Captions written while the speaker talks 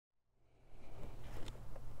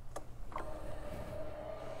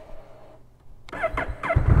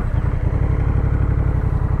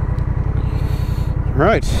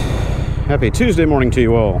Right, happy Tuesday morning to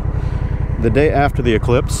you all. The day after the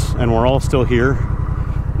eclipse, and we're all still here.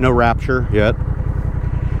 No rapture yet.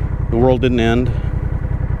 The world didn't end.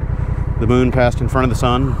 The moon passed in front of the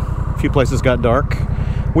sun. A few places got dark.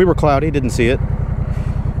 We were cloudy, didn't see it.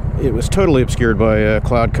 It was totally obscured by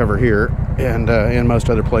cloud cover here and in most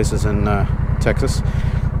other places in Texas.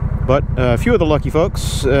 But a few of the lucky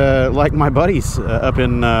folks, like my buddies up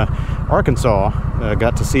in Arkansas,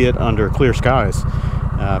 got to see it under clear skies.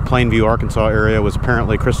 Plainview, Arkansas area was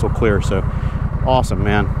apparently crystal clear, so awesome,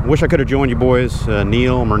 man. Wish I could have joined you boys.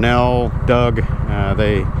 Neil, Murnell, Doug,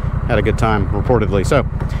 they had a good time, reportedly. So,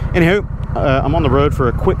 anywho, I'm on the road for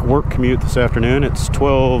a quick work commute this afternoon. It's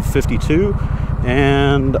 12:52,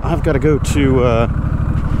 and I've got to go to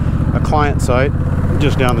a client site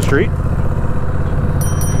just down the street.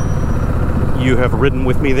 You have ridden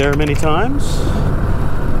with me there many times.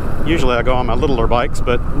 Usually I go on my littler bikes,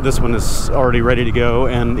 but this one is already ready to go,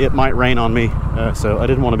 and it might rain on me, so I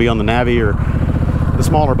didn't want to be on the Navi or the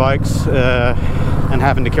smaller bikes and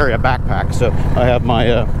having to carry a backpack. So I have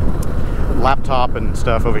my laptop and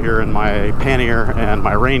stuff over here in my pannier and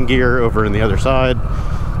my rain gear over in the other side.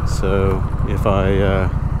 So if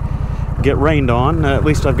I get rained on, at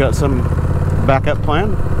least I've got some backup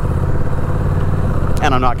plan.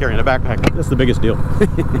 And I'm not carrying a backpack. That's the biggest deal.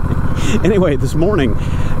 Anyway, this morning,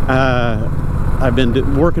 I've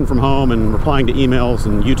been working from home and replying to emails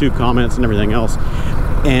and YouTube comments and everything else.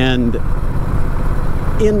 And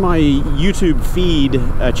in my YouTube feed,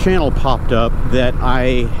 a channel popped up that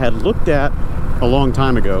I had looked at a long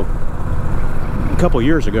time ago, a couple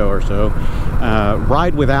years ago or so,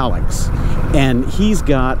 Ride with Alex. And he's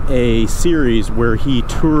got a series where he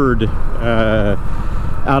toured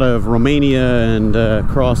out of Romania and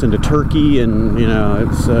across into Turkey, and you know,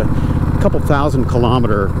 it's a couple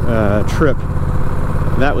thousand-kilometer trip.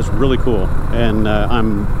 That was really cool, and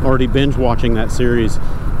I'm already binge watching that series.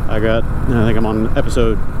 I think I'm on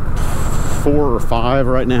episode 4 or 5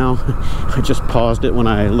 right now. I just paused it when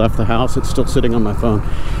I left the house. It's still sitting on my phone.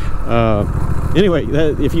 Anyway,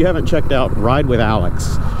 if you haven't checked out Ride with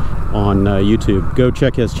Alex on YouTube, go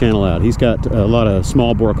check his channel out. He's got a lot of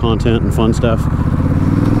small bore content and fun stuff.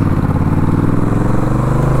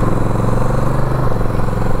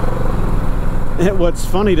 What's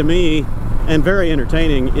funny to me and very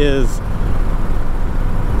entertaining is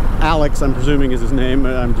Alex, I'm presuming is his name,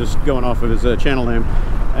 I'm just going off of his channel name,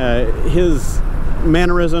 his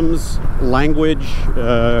mannerisms, language,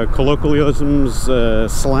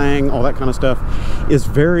 colloquialisms, slang, all that kind of stuff is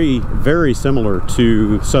very, very similar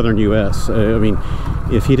to Southern US. I mean,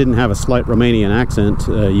 if he didn't have a slight Romanian accent,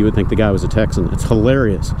 you would think the guy was a Texan. It's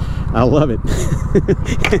hilarious. I love it.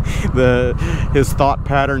 His thought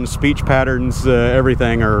patterns, speech patterns,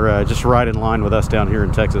 everything are just right in line with us down here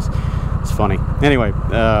in Texas. It's funny. Anyway,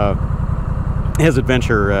 his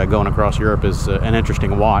adventure going across Europe is an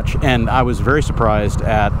interesting watch, and I was very surprised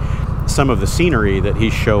at some of the scenery that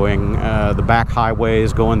he's showing, the back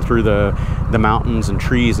highways going through the mountains and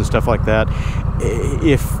trees and stuff like that.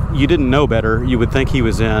 If you didn't know better, you would think he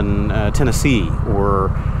was in Tennessee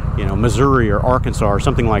or, you know, Missouri or Arkansas or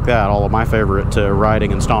something like that, all of my favorite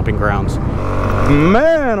riding and stomping grounds.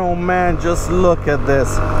 Man, oh man, just look at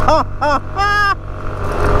this. Ha, ha,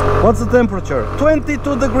 ha. What's the temperature?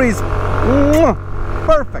 22 degrees.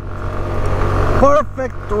 Perfect.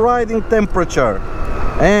 Perfect riding temperature.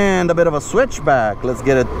 And a bit of a switchback. Let's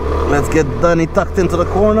get Dunny tucked into the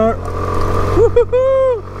corner.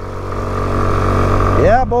 Woo-hoo-hoo.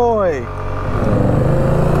 Yeah, boy.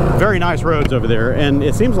 Very nice roads over there, and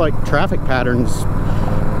it seems like traffic patterns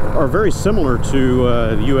are very similar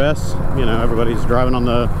to the US. You know, everybody's driving on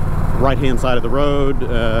the right-hand side of the road.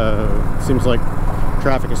 Seems like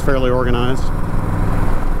traffic is fairly organized.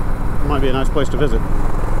 Might be a nice place to visit.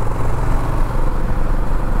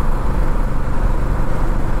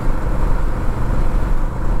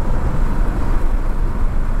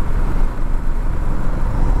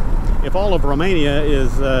 If all of Romania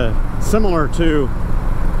is similar to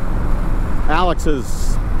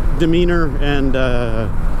Alex's demeanor and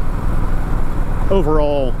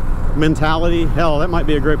overall mentality, hell, that might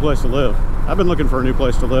be a great place to live. I've been looking for a new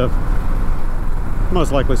place to live.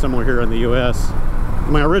 Most likely somewhere here in the US.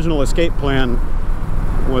 My original escape plan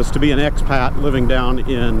was to be an expat living down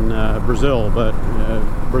in Brazil, but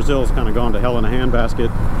Brazil's kind of gone to hell in a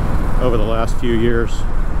handbasket over the last few years.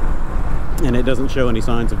 And it doesn't show any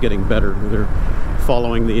signs of getting better. They're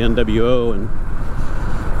following the NWO and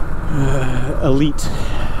elite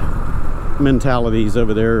mentalities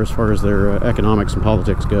over there as far as their economics and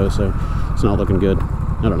politics go, so it's not looking good.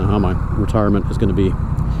 I don't know how my retirement is going to be.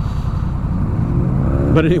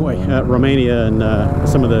 But anyway, Romania and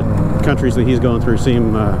some of the countries that he's going through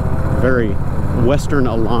seem very Western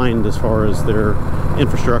aligned as far as their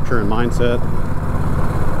infrastructure and mindset.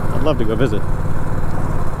 I'd love to go visit.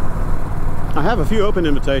 I have a few open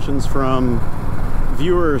invitations from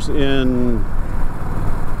viewers in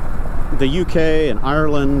the UK and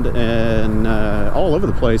Ireland and all over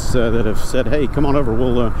the place that have said, hey, come on over,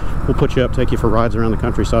 we'll put you up, take you for rides around the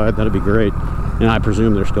countryside, that'd be great. And I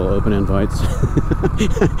presume they're still open invites.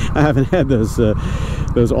 I haven't had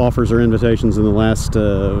those offers or invitations in the last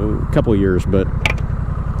couple of years, but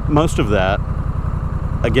most of that,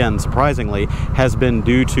 again, surprisingly, has been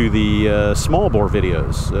due to the small bore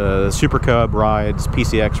videos, Super Cub rides,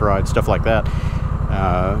 PCX rides, stuff like that,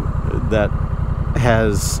 that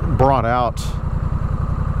has brought out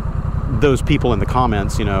those people in the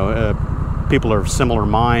comments, you know, people of similar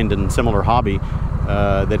mind and similar hobby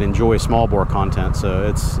that enjoy small bore content. So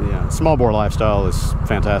it's, yeah, small bore lifestyle is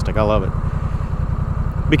fantastic. I love it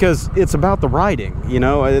because it's about the riding, you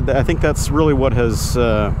know. I think that's really what has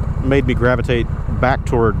made me gravitate back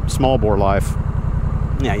toward small bore life.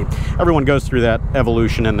 Yeah, everyone goes through that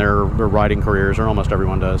evolution in their riding careers, or almost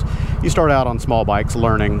everyone does. You start out on small bikes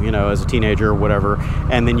learning, you know, as a teenager or whatever,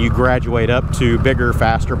 and then you graduate up to bigger,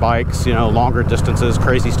 faster bikes, you know, longer distances,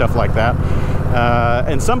 crazy stuff like that.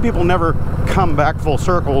 And some people never come back full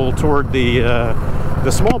circle toward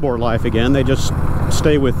the small bore life again. They just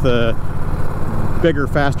stay with bigger,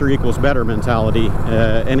 faster equals better mentality.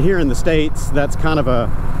 And here in the States, that's kind of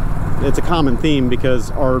it's a common theme because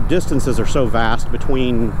our distances are so vast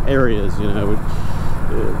between areas. You know,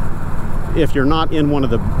 if you're not in one of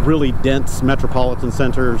the really dense metropolitan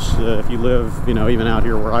centers, if you live, you know, even out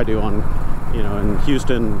here where I do on, you know, in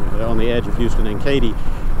Houston, on the edge of Houston and Katy,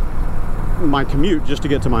 my commute just to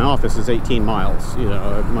get to my office is 18 miles. You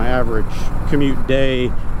know, my average commute day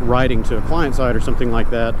riding to a client site or something like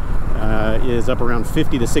that is up around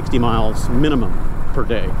 50 to 60 miles minimum per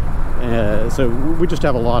day. So we just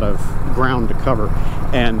have a lot of ground to cover,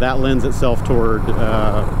 and that lends itself toward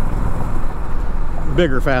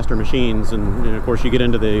bigger, faster machines. And of course, you get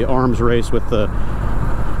into the arms race with the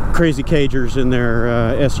crazy cagers in their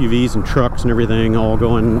SUVs and trucks and everything, all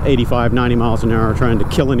going 85, 90 miles an hour, trying to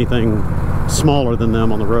kill anything smaller than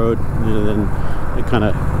them on the road. And then it kind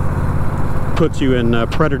of puts you in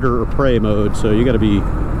predator or prey mode, so you got to be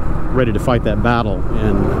ready to fight that battle.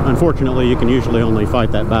 And unfortunately, you can usually only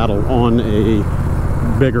fight that battle on a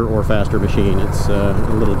bigger or faster machine. It's a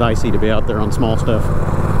little dicey to be out there on small stuff.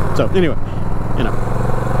 So anyway, you know,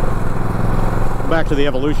 back to the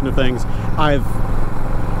evolution of things. I've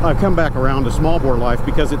come back around to small bore life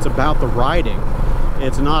because it's about the riding.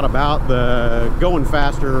 It's not about the going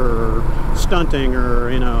faster or stunting or,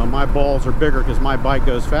 you know, my balls are bigger because my bike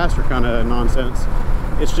goes faster kind of nonsense.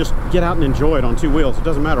 It's just get out and enjoy it on two wheels. It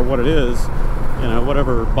doesn't matter what it is, you know,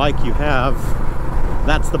 whatever bike you have,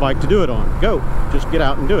 that's the bike to do it on. Go, just get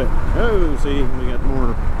out and do it. Oh, see, we got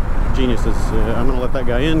more geniuses. I'm gonna let that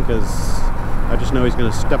guy in because I just know he's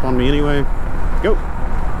gonna step on me anyway. Go.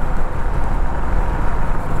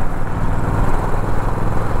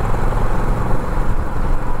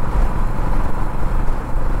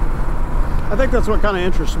 I think that's what kind of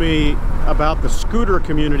interests me about the scooter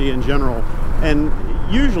community in general. And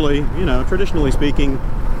usually, you know, traditionally speaking,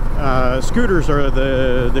 scooters are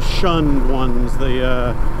the shunned ones,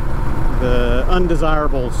 the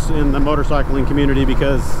undesirables in the motorcycling community,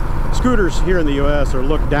 because scooters here in the US are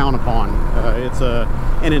looked down upon. It's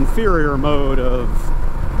an inferior mode of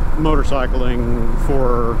motorcycling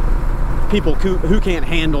for people who can't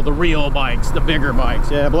handle the real bikes, the bigger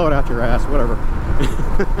bikes. Yeah, blow it out your ass, whatever.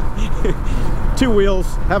 Two wheels,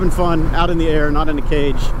 having fun, out in the air, not in a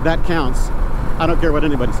cage, that counts. I don't care what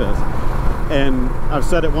anybody says. And I've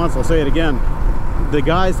said it once, I'll say it again. The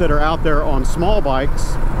guys that are out there on small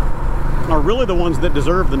bikes are really the ones that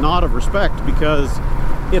deserve the nod of respect, because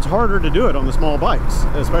it's harder to do it on the small bikes,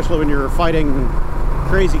 especially when you're fighting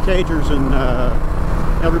crazy cagers and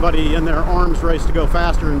everybody in their arms race to go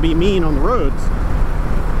faster and be mean on the roads.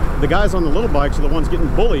 The guys on the little bikes are the ones getting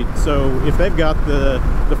bullied. So if they've got the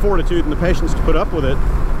fortitude and the patience to put up with it,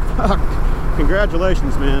 fuck,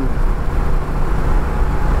 congratulations, man.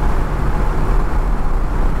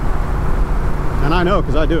 And I know,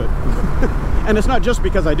 because I do it. And it's not just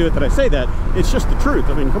because I do it that I say that, it's just the truth.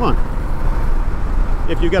 I mean, come on.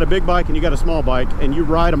 If you got a big bike and you got a small bike and you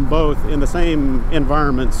ride them both in the same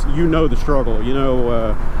environments, you know the struggle. You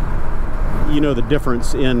know the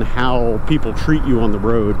difference in how people treat you on the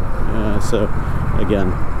road. So again,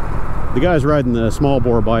 the guys riding the small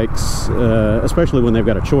bore bikes, especially when they've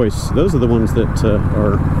got a choice, those are the ones that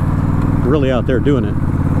are really out there doing it.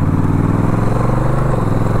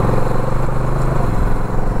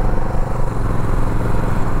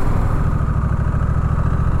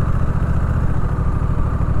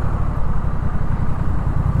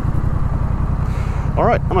 All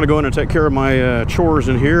right, I'm going to go in and take care of my chores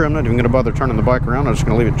in here. I'm not even going to bother turning the bike around. I'm just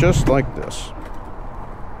going to leave it just like this.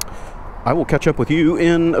 I will catch up with you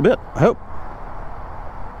in a bit, I hope.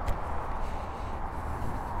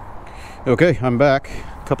 Okay, I'm back.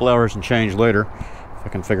 A couple hours and change later. If I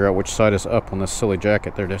can figure out which side is up on this silly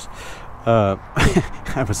jacket. There it is. I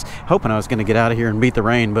was hoping I was going to get out of here and beat the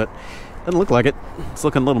rain, but it doesn't look like it. It's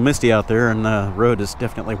looking a little misty out there, and the road is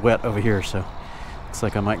definitely wet over here, so looks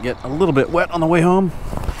like I might get a little bit wet on the way home.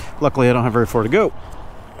 Luckily, I don't have very far to go.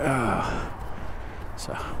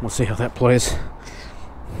 So we'll see how that plays.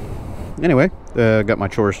 Anyway, got my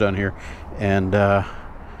chores done here, and the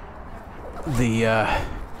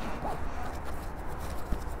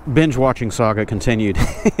binge-watching saga continued.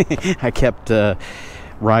 I kept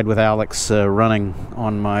Ride with Alex running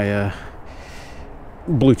on my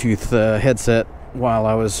Bluetooth headset while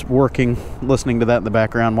I was working, listening to that in the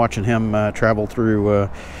background, watching him travel through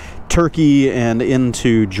Turkey and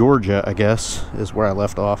into Georgia, I guess, is where I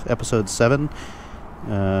left off. Episode 7,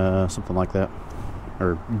 something like that.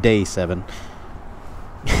 Or day 7.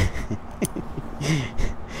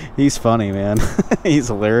 He's funny, man. He's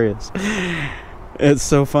hilarious. It's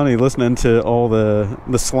so funny listening to all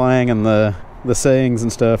the slang and the sayings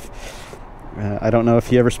and stuff. I don't know if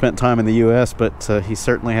he ever spent time in the U.S., but he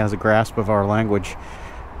certainly has a grasp of our language.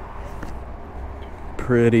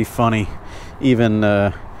 Pretty funny. Even,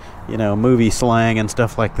 movie slang and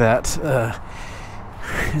stuff like that.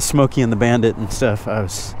 Smokey and the Bandit and stuff. I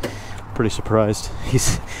was pretty surprised. He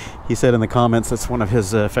said in the comments that's one of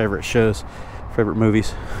his favorite shows, favorite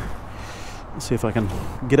movies. Let's see if I can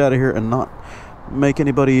get out of here and not make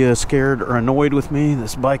anybody scared or annoyed with me.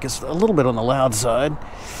 This bike is a little bit on the loud side.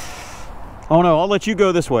 Oh no, I'll let you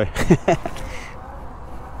go this way.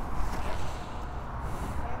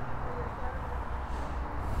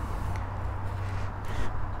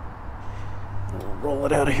 I'll roll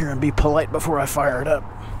it out of here and be polite before I fire it up.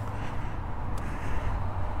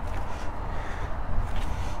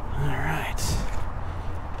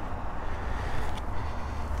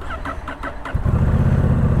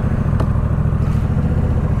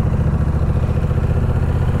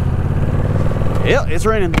 Yeah, it's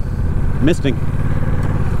raining. Misting.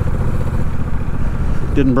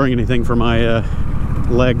 Didn't bring anything for my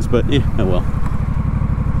legs, but oh well.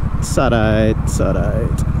 Side-eyed.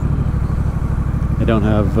 I don't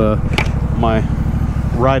have my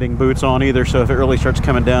riding boots on either, so if it really starts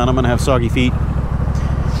coming down, I'm going to have soggy feet.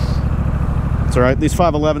 It's alright. These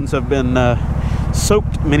 511s have been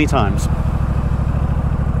soaked many times.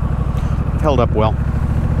 Held up well.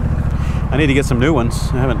 I need to get some new ones.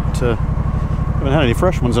 I haven't had any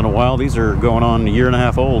fresh ones in a while. These are going on a year and a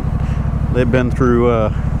half old. They've been through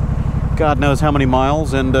God knows how many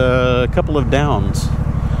miles and a couple of downs.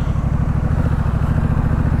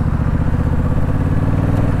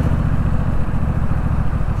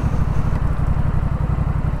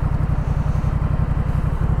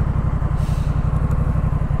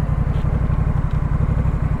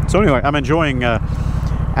 So anyway, I'm enjoying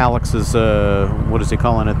Alex's, what is he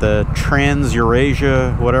calling it, the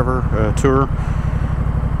Trans-Eurasia whatever tour.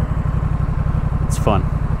 It's fun.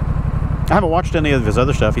 I haven't watched any of his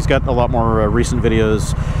other stuff. He's got a lot more recent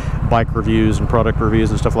videos, bike reviews and product reviews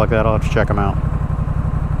and stuff like that. I'll have to check them out.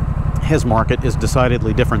 His market is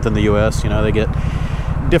decidedly different than the US. You know, they get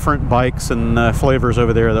different bikes and flavors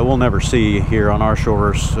over there that we'll never see here on our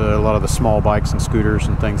shores. A lot of the small bikes and scooters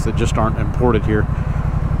and things that just aren't imported here.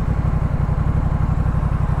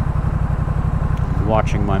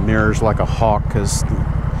 Watching my mirrors like a hawk because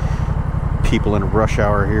people in rush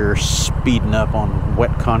hour here are speeding up on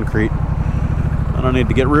wet concrete. I don't need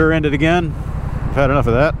to get rear-ended again. I've had enough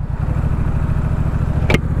of that.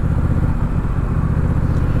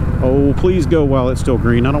 Oh, please go while it's still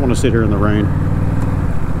green. I don't want to sit here in the rain.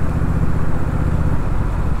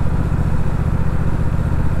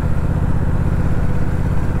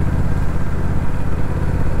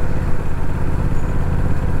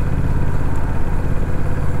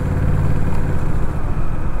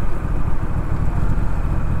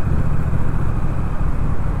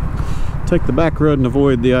 Take the back road and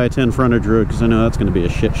avoid the I-10 frontage road because I know that's going to be a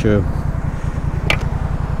shit show.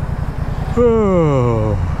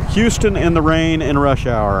 Oh, Houston in the rain in rush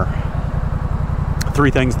hour.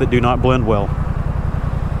 3 things that do not blend well.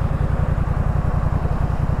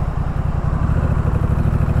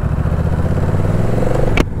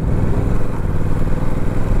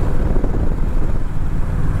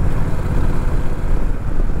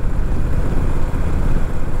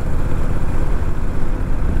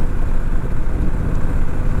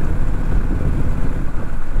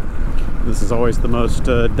 This is always the most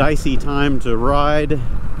dicey time to ride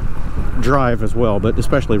drive as well, but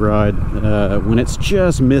especially ride when it's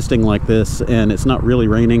just misting like this and it's not really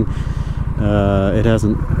raining. It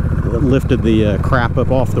hasn't lifted the crap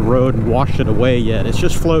up off the road and washed it away yet. It's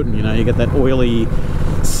just floating, you know. You get that oily,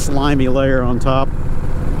 slimy layer on top.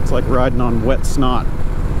 It's like riding on wet snot.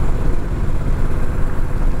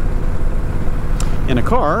 In a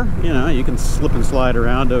car, you know, you can slip and slide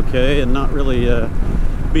around okay and not really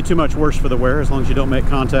be too much worse for the wear, as long as you don't make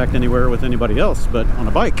contact anywhere with anybody else. But on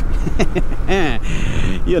a bike,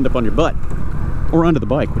 you end up on your butt or under the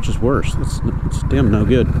bike, which is worse. It's damn no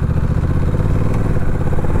good.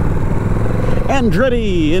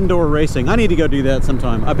 Andretti indoor racing. I need to go do that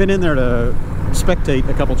sometime. I've been in there to spectate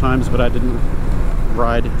a couple times, but I didn't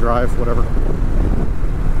ride, drive, whatever.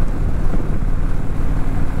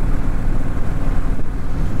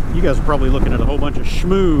 You guys are probably looking at a whole bunch of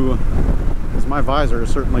schmoo, because my visor is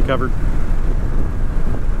certainly covered.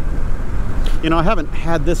 You know, I haven't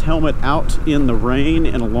had this helmet out in the rain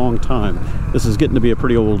in a long time. This is getting to be a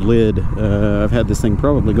pretty old lid. I've had this thing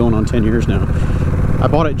probably going on 10 years now. I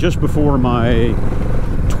bought it just before my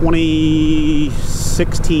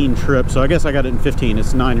 2016 trip, so I guess I got it in 15.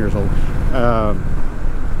 It's 9 years old.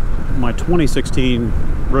 My 2016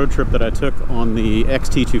 road trip that I took on the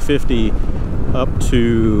XT250 up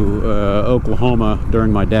to Oklahoma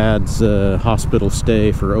during my dad's hospital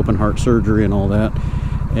stay for open heart surgery and all that.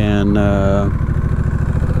 And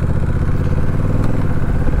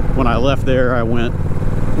when I left there, I went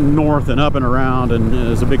north and up and around, and it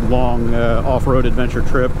was a big long off-road adventure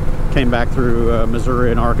trip. Came back through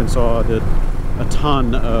Missouri and Arkansas. Did a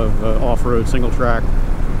ton of off-road single track,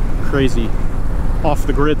 crazy off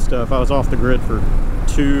the grid stuff. I was off the grid for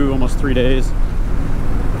almost 3 days,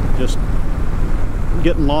 just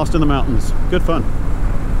getting lost in the mountains. Good fun.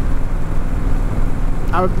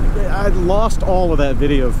 I lost all of that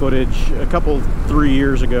video footage a 3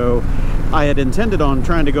 years ago. I had intended on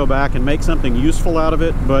trying to go back and make something useful out of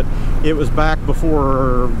it, but it was back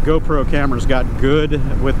before GoPro cameras got good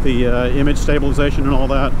with the image stabilization and all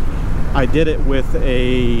that. I did it with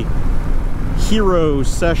a Hero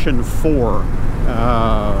Session 4,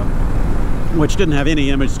 which didn't have any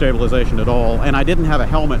image stabilization at all, and I didn't have a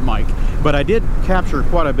helmet mic, but I did capture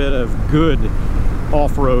quite a bit of good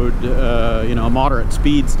off-road, you know, moderate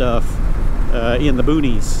speed stuff in the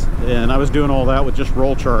boonies, and I was doing all that with just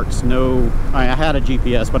roll charts. I had a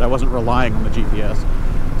GPS, but I wasn't relying on the GPS,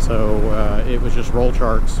 so it was just roll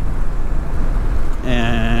charts.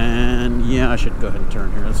 And yeah, I should go ahead and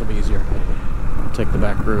turn here. This will be easier. I'll take the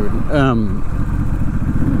back road.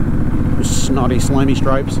 Snotty, slimy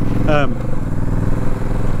stripes.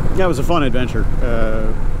 Yeah, it was a fun adventure.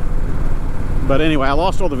 But anyway, I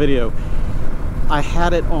lost all the video. I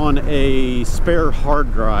had it on a spare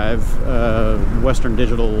hard drive, Western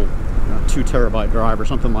Digital 2 terabyte drive or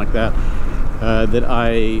something like that, that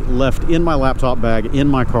I left in my laptop bag in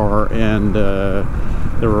my car, and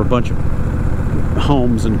there were a bunch of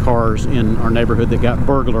homes and cars in our neighborhood that got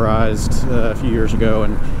burglarized a few years ago,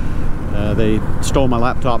 and they stole my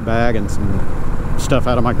laptop bag and some stuff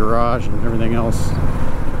out of my garage and everything else.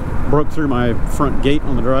 Broke through my front gate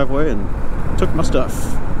on the driveway and took my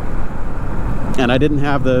stuff. And I didn't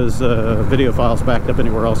have those video files backed up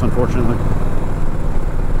anywhere else, unfortunately.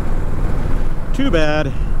 Too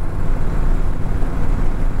bad.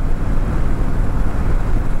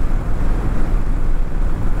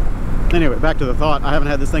 Anyway, back to the thought. I haven't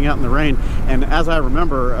had this thing out in the rain, and as I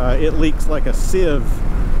remember, it leaks like a sieve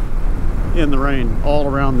in the rain all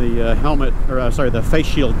around the helmet, or sorry, the face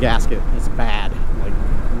shield gasket. It's bad, like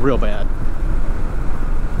real bad.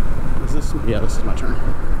 Is this? Yeah, this is my turn.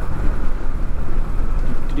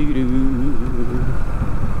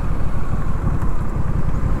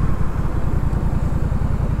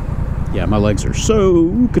 Yeah, my legs are so...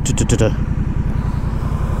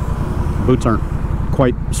 Boots aren't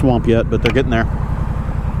quite swamp yet, but they're getting there.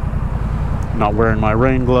 I'm not wearing my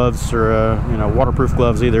rain gloves or you know, waterproof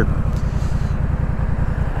gloves either.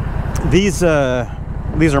 These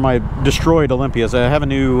are my destroyed Olympias. I have a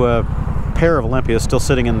new pair of Olympias still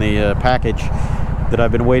sitting in the package that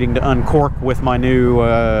I've been waiting to uncork with my new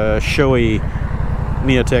showy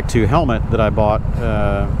Neotech 2 helmet that I bought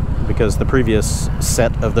because the previous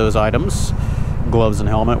set of those items, gloves and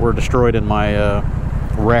helmet, were destroyed in my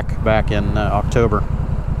wreck back in October.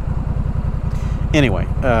 Anyway,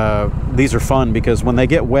 these are fun because when they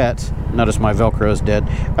get wet, notice my Velcro is dead.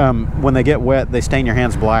 When they get wet, they stain your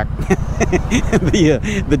hands black.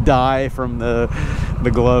 The dye from the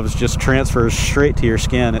gloves just transfers straight to your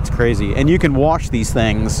skin. It's crazy. And you can wash these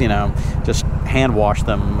things, you know, just hand wash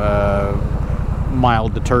them,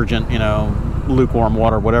 mild detergent, you know, lukewarm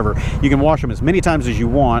water, whatever. You can wash them as many times as you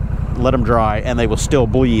want, let them dry, and they will still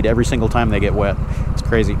bleed every single time they get wet. It's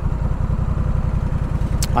crazy.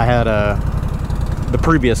 I had the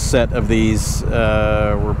previous set of these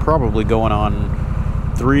were probably going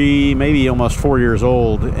on 3, maybe almost 4 years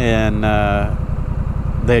old, and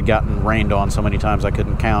they had gotten rained on so many times I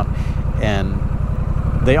couldn't count, and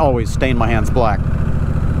they always stained my hands black.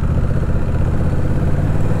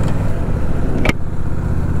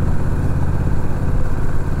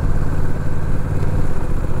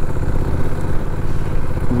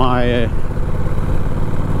 My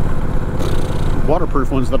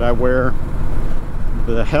waterproof ones that I wear,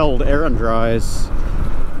 the Held Air and Dries,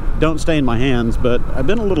 don't stain my hands, but I've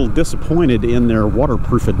been a little disappointed in their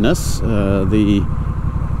waterproofedness. The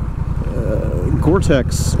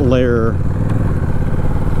Gore-Tex layer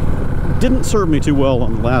didn't serve me too well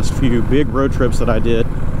on the last few big road trips that I did,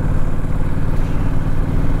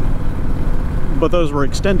 but those were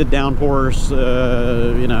extended downpours, you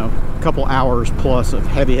know, a couple hours plus of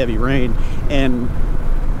heavy rain, and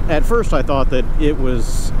at first I thought that it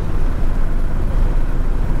was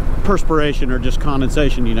perspiration or just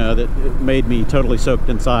condensation, you know, that it made me totally soaked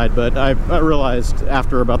inside. But I realized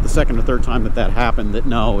after about the second or third time that happened that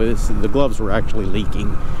no, the gloves were actually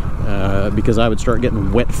leaking, because I would start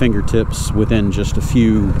getting wet fingertips within just a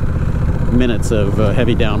few minutes of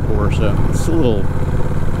heavy downpour. So it's a little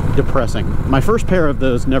depressing. My first pair of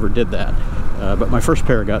those never did that, but my first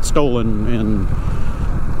pair got stolen in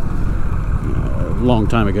a long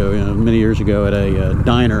time ago, you know, many years ago at a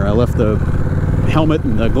diner. I left the helmet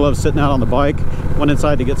and the gloves sitting out on the bike, went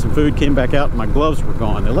inside to get some food, came back out, and my gloves were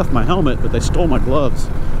gone. They left my helmet, but they stole my gloves.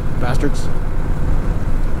 Bastards.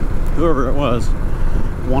 Whoever it was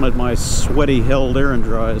wanted my sweaty Held Air and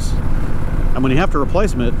Dries. And when you have to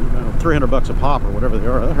replace them at, you know, 300 bucks a pop or whatever they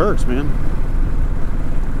are, that hurts, man.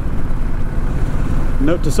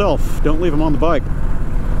 Note to self, don't leave them on the bike.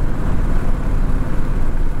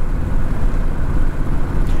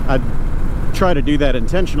 I'd try to do that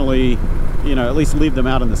intentionally, you know, at least leave them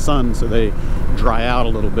out in the sun so they dry out a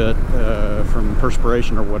little bit from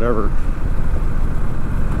perspiration or whatever.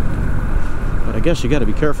 But I guess you got to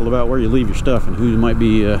be careful about where you leave your stuff and who might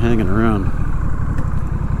be hanging around.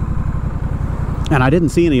 And I didn't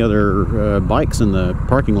see any other bikes in the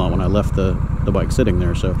parking lot when I left the bike sitting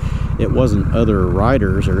there, so it wasn't other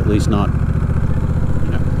riders, or at least not,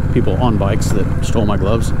 you know, people on bikes that stole my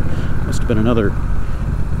gloves. Must have been another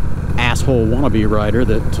asshole wannabe rider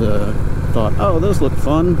that thought, oh, those look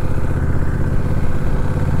fun.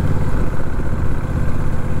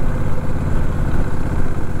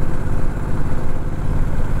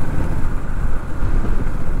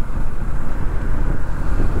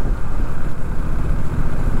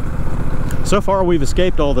 So far we've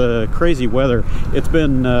escaped all the crazy weather. It's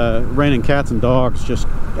been raining cats and dogs, just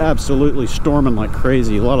absolutely storming like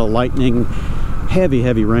crazy. A lot of lightning,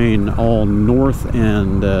 heavy rain all north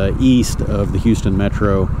and east of the Houston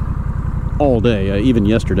metro all day. Even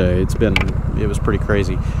yesterday it was pretty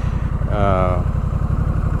crazy.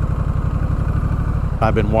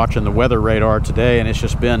 I've been watching the weather radar today, and it's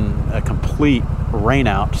just been a complete rain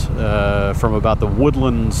out from about the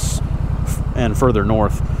Woodlands and further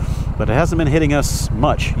north. But it hasn't been hitting us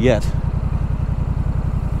much yet.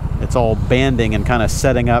 It's all banding and kind of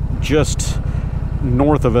setting up just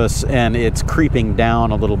north of us, and it's creeping down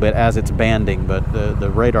a little bit as it's banding. But the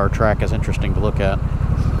radar track is interesting to look at,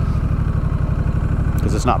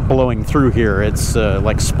 because it's not blowing through here. It's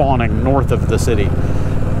like spawning north of the city.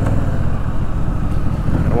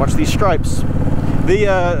 Gotta watch these stripes.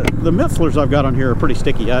 The mifflers I've got on here are pretty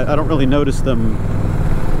sticky. I don't really notice them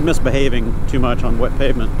misbehaving too much on wet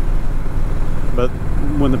pavement. But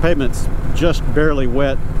when the pavement's just barely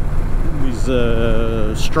wet, these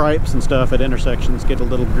stripes and stuff at intersections get a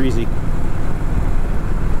little greasy.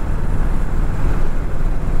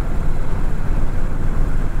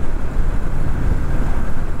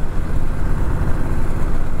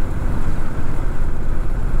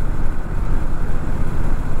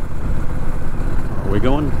 Are we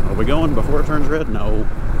going? Are we going before it turns red? No.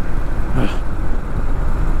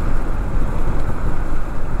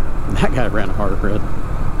 That guy ran hard red.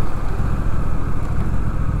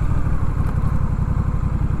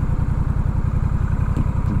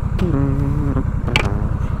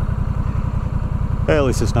 Hey, at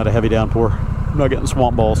least it's not a heavy downpour. I'm not getting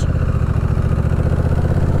swamp balls.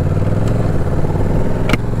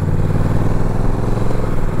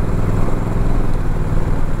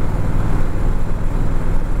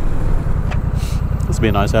 This will be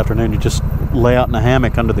a nice afternoon to just lay out in a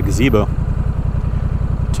hammock under the gazebo.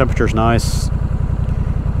 Temperature's nice,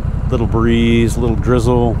 little breeze, little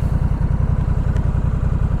drizzle.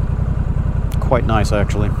 quite nice,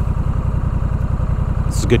 actually.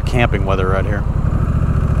 This is good camping weather right here.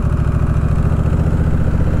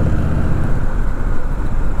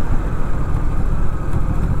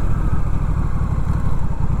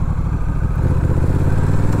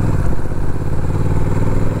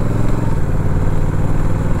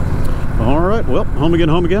 Alright, well, home again,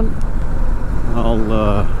 home again.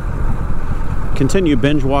 I'll continue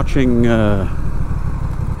binge watching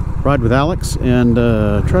Ride with Alex and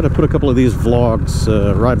try to put a couple of these vlogs,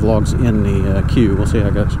 ride vlogs, in the queue. We'll see how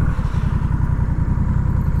it goes.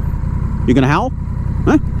 You gonna howl?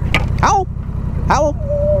 Huh? Howl! Howl!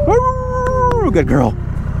 Good girl.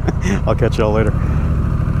 I'll catch y'all later.